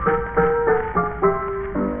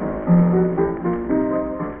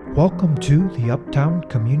Welcome to the Uptown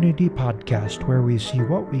Community Podcast, where we see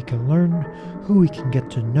what we can learn, who we can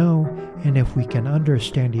get to know, and if we can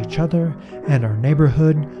understand each other and our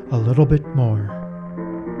neighborhood a little bit more.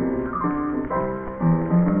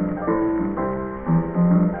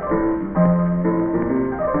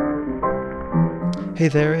 Hey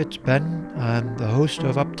there, it's Ben. I'm the host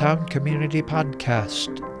of Uptown Community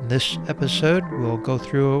Podcast. In this episode, we'll go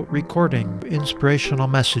through recording inspirational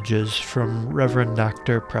messages from Reverend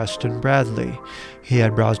Dr. Preston Bradley. He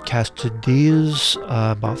had broadcasted these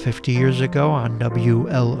about 50 years ago on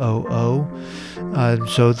WLOO.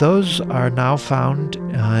 So those are now found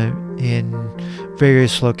in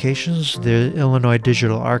various locations. The Illinois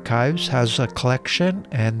Digital Archives has a collection,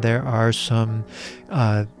 and there are some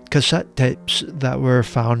cassette tapes that were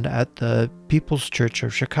found at the People's Church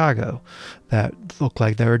of Chicago that look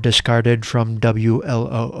like they were discarded from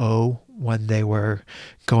WLOO when they were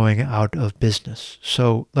going out of business.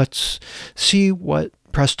 So let's see what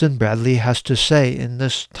Preston Bradley has to say in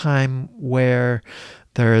this time where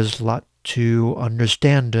there is a lot to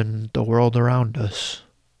understand in the world around us.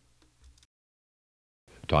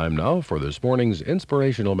 Time now for this morning's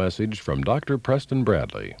inspirational message from Dr. Preston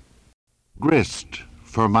Bradley. Grist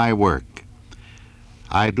for my work.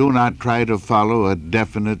 I do not try to follow a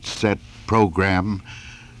definite set program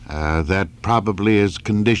that probably is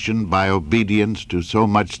conditioned by obedience to so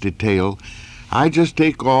much detail. I just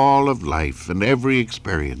take all of life and every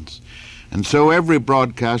experience, and so every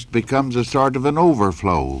broadcast becomes a sort of an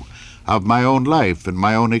overflow of my own life and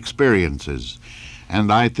my own experiences.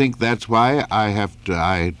 And I think that's why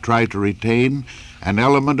I try to retain an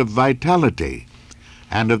element of vitality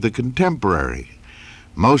and of the contemporary.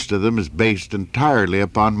 Most of them is based entirely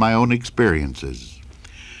upon my own experiences.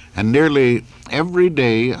 And nearly every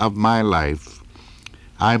day of my life,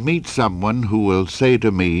 I meet someone who will say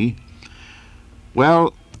to me,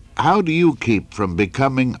 "Well, how do you keep from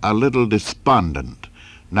becoming a little despondent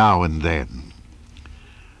now and then?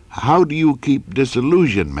 How do you keep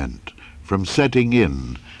disillusionment from setting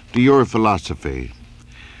in to your philosophy?"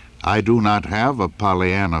 I do not have a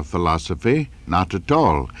Pollyanna philosophy, not at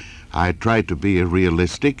all. I try to be as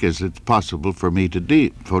realistic as it's possible for me to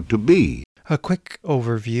be. A quick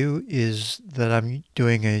overview is that I'm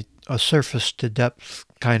doing a surface to depth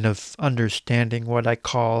kind of understanding, what I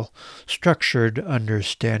call structured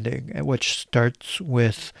understanding, which starts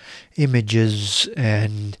with images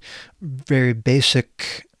and very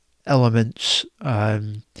basic elements.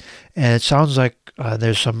 And it sounds like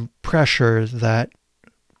there's some pressure that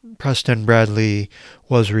Preston Bradley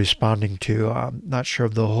was responding to. I'm not sure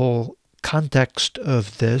of the whole context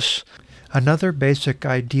of this. Another basic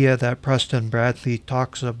idea that Preston Bradley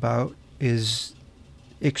talks about is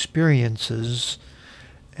experiences,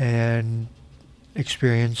 and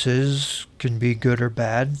experiences can be good or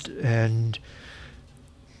bad, and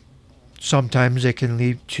sometimes they can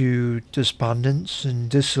lead to despondence and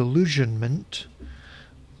disillusionment,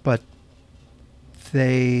 but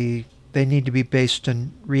they need to be based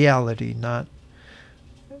in reality, not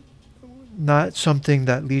something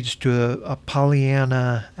that leads to a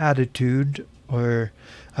Pollyanna attitude, or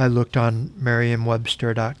I looked on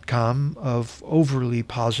Merriam-Webster.com, of overly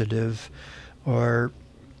positive, or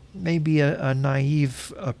maybe a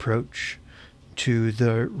naive approach to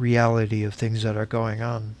the reality of things that are going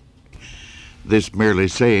on. This merely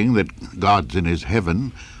saying that God's in his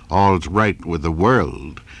heaven, all's right with the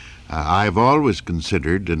world, I've always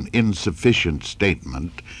considered an insufficient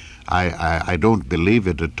statement. I don't believe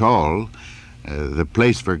it at all. The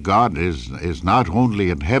place for God is not only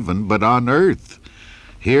in heaven, but on earth.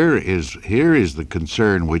 Here is the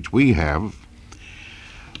concern which we have.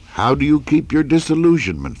 How do you keep your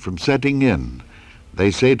disillusionment from setting in? They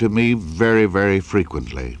say to me very, very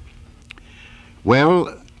frequently.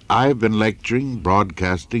 Well, I've been lecturing,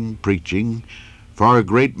 broadcasting, preaching for a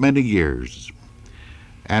great many years.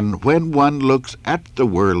 And when one looks at the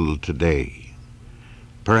world today,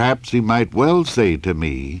 perhaps he might well say to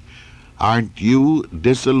me, "Aren't you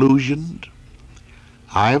disillusioned?"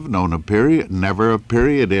 I've known never a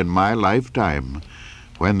period in my lifetime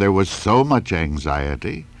when there was so much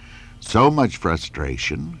anxiety, so much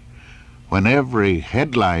frustration, when every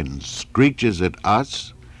headline screeches at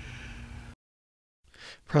us.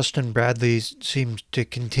 Preston Bradley seems to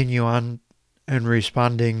continue on and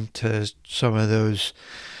responding to some of those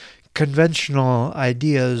conventional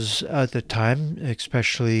ideas at the time,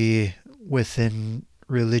 especially within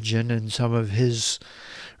religion and some of his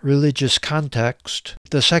religious context.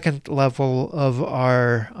 The second level of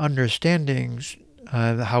our understandings,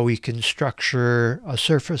 how we can structure a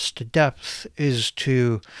surface to depth, is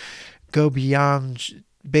to go beyond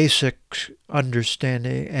basic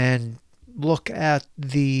understanding and look at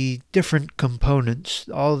the different components,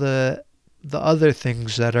 all the other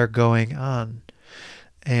things that are going on.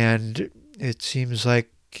 And it seems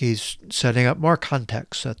like he's setting up more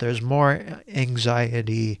context, that there's more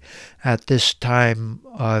anxiety at this time.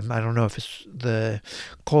 I don't know if it's the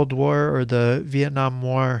Cold War or the Vietnam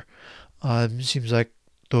War. Seems like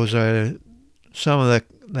those are some of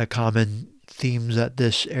the common themes at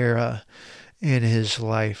this era in his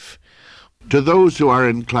life. To those who are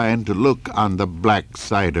inclined to look on the black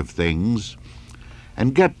side of things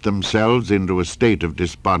and get themselves into a state of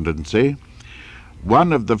despondency,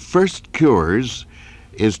 one of the first cures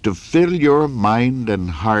is to fill your mind and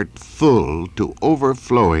heart full to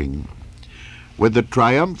overflowing with the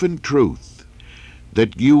triumphant truth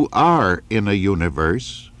that you are in a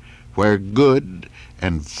universe where good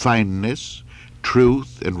and fineness,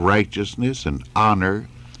 truth and righteousness and honor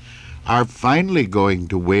are finally going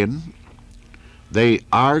to win. They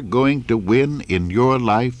are going to win in your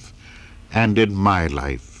life and in my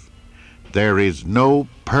life. There is no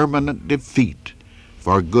permanent defeat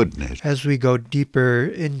for goodness. As we go deeper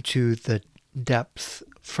into the depth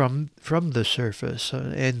from the surface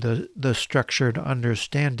and the structured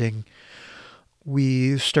understanding,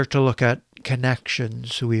 we start to look at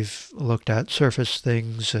connections. We've looked at surface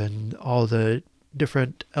things and all the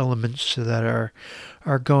different elements that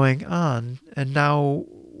are going on, and now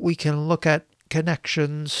we can look at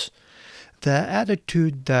connections. The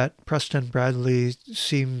attitude that Preston Bradley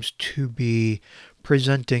seems to be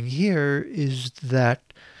presenting here is that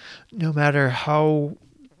no matter how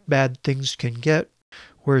bad things can get,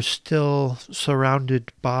 we're still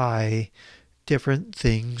surrounded by different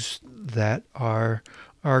things that are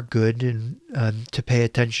good, and to pay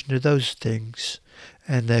attention to those things.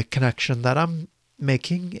 And the connection that I'm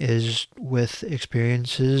making is with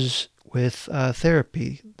experiences with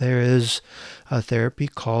therapy. There is a therapy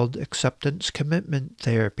called acceptance commitment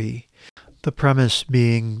therapy. The premise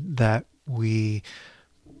being that we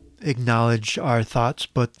acknowledge our thoughts,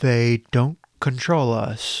 but they don't control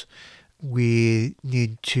us. We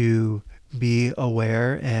need to be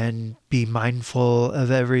aware and be mindful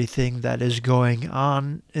of everything that is going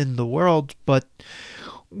on in the world, but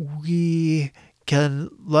we can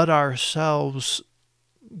let ourselves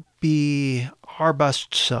be our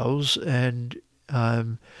best selves, and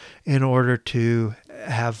in order to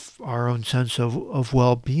have our own sense of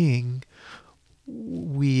well-being,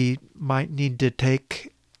 we might need to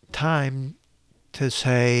take time to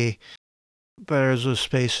say, there's a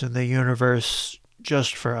space in the universe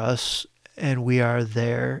just for us, and we are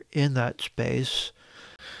there in that space.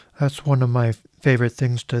 That's one of my favorite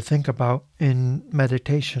things to think about in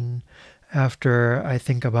meditation. After I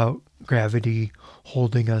think about gravity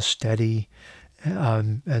holding us steady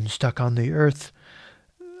and stuck on the earth,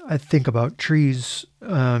 I think about trees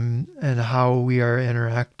and how we are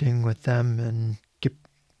interacting with them, and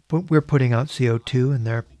we're putting out CO2 and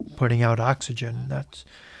they're putting out oxygen. That's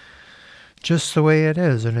just the way it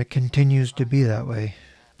is, and it continues to be that way.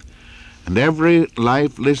 And every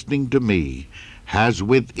life listening to me has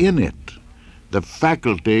within it the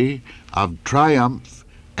faculty of triumph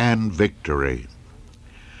and victory.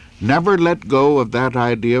 Never let go of that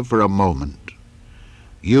idea for a moment.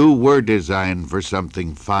 You were designed for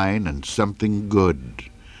something fine and something good.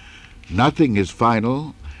 Nothing is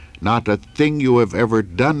final. Not a thing you have ever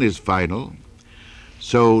done is final.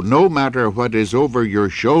 So no matter what is over your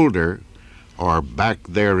shoulder or back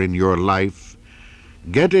there in your life,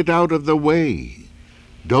 get it out of the way.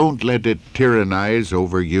 Don't let it tyrannize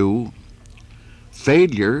over you.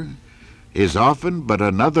 Failure is often but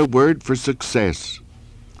another word for success.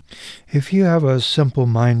 If you have a simple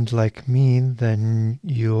mind like me, then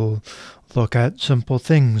you'll look at simple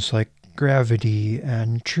things like gravity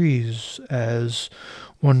and trees as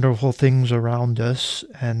wonderful things around us.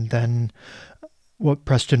 And then what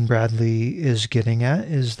Preston Bradley is getting at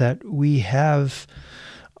is that we have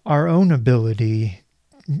our own ability,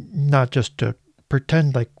 not just to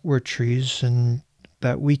pretend like we're trees, and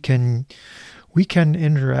that we can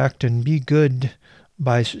interact and be good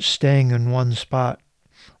by staying in one spot.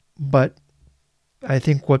 But I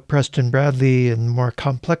think what Preston Bradley and more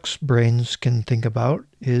complex brains can think about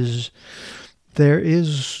is there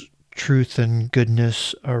is truth and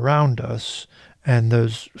goodness around us, and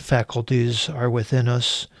those faculties are within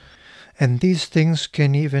us. And these things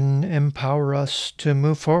can even empower us to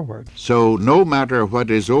move forward. So no matter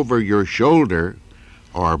what is over your shoulder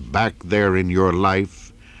or back there in your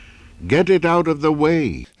life, get it out of the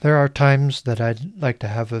way. There are times that I'd like to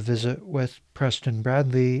have a visit with Preston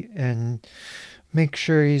Bradley and make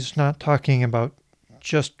sure he's not talking about not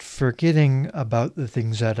just forgetting about the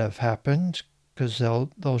things that have happened, because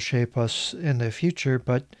they'll shape us in the future,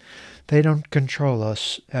 but they don't control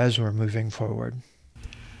us as we're moving forward.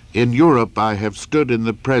 In Europe, I have stood in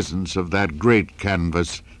the presence of that great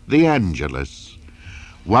canvas, the Angelus,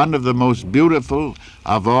 one of the most beautiful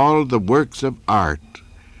of all the works of art.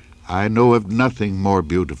 I know of nothing more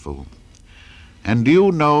beautiful. And do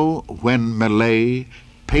you know when Millet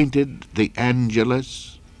painted the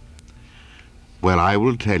Angelus? Well, I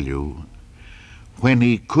will tell you. When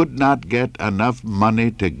he could not get enough money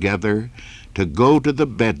together to go to the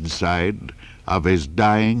bedside of his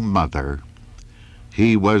dying mother,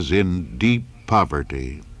 he was in deep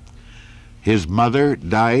poverty. His mother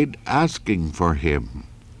died asking for him,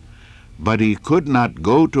 but he could not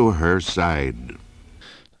go to her side.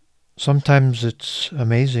 Sometimes it's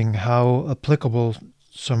amazing how applicable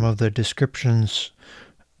some of the descriptions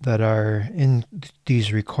that are in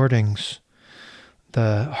these recordings,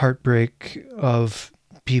 the heartbreak of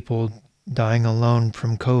people dying alone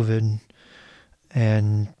from COVID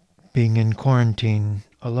and being in quarantine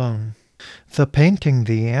alone. The painting,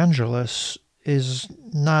 The Angelus, is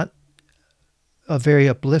not a very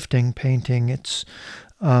uplifting painting. It's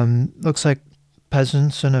looks like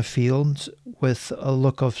peasants in a field with a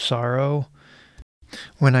look of sorrow.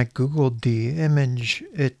 When I Googled the image,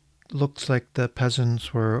 it looks like the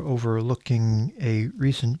peasants were overlooking a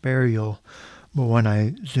recent burial, but when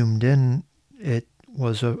I zoomed in, it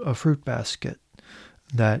was a fruit basket.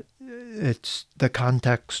 That the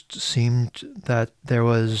context seemed that there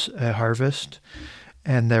was a harvest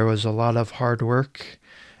and there was a lot of hard work,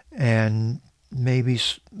 and maybe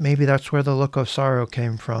that's where the look of sorrow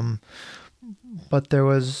came from. But there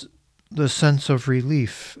was the sense of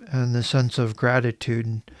relief and the sense of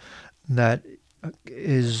gratitude that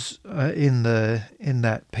is in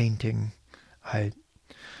that painting. I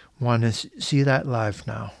want to see that live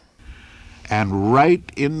now. And right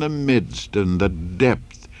in the midst and the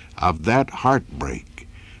depth of that heartbreak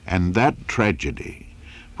and that tragedy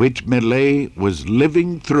which Millet was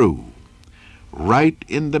living through, right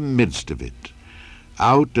in the midst of it,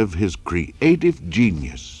 out of his creative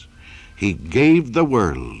genius, he gave the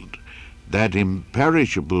world that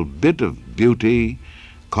imperishable bit of beauty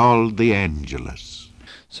called the Angelus.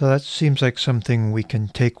 So that seems like something we can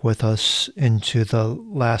take with us into the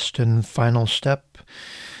last and final step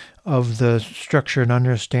of the structure and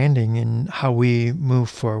understanding in how we move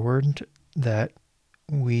forward, that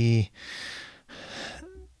we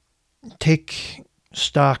take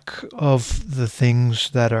stock of the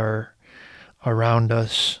things that are around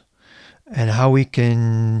us and how we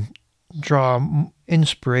can draw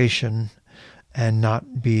inspiration and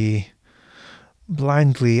not be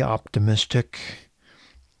blindly optimistic,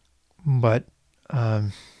 but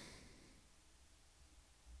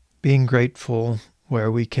being grateful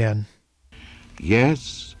where we can.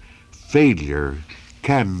 Yes, failure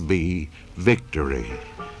can be victory.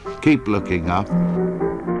 Keep looking up.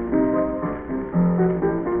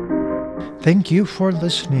 Thank you for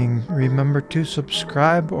listening. Remember to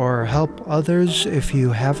subscribe or help others if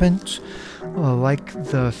you haven't. Like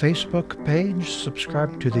the Facebook page,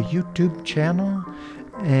 subscribe to the YouTube channel,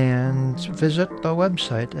 and visit the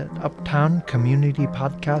website at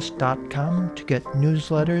uptowncommunitypodcast.com to get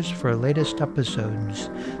newsletters for latest episodes.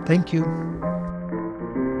 Thank you.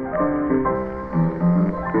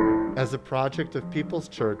 As a project of People's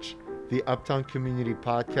Church, the Uptown Community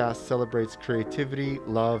Podcast celebrates creativity,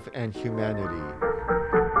 love, and humanity.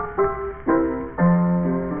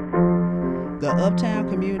 The Uptown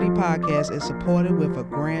Community Podcast is supported with a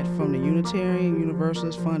grant from the Unitarian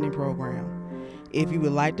Universalist Funding Program. If you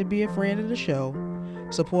would like to be a friend of the show,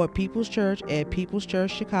 support People's Church at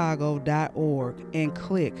peopleschurchchicago.org and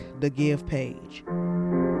click the Give page.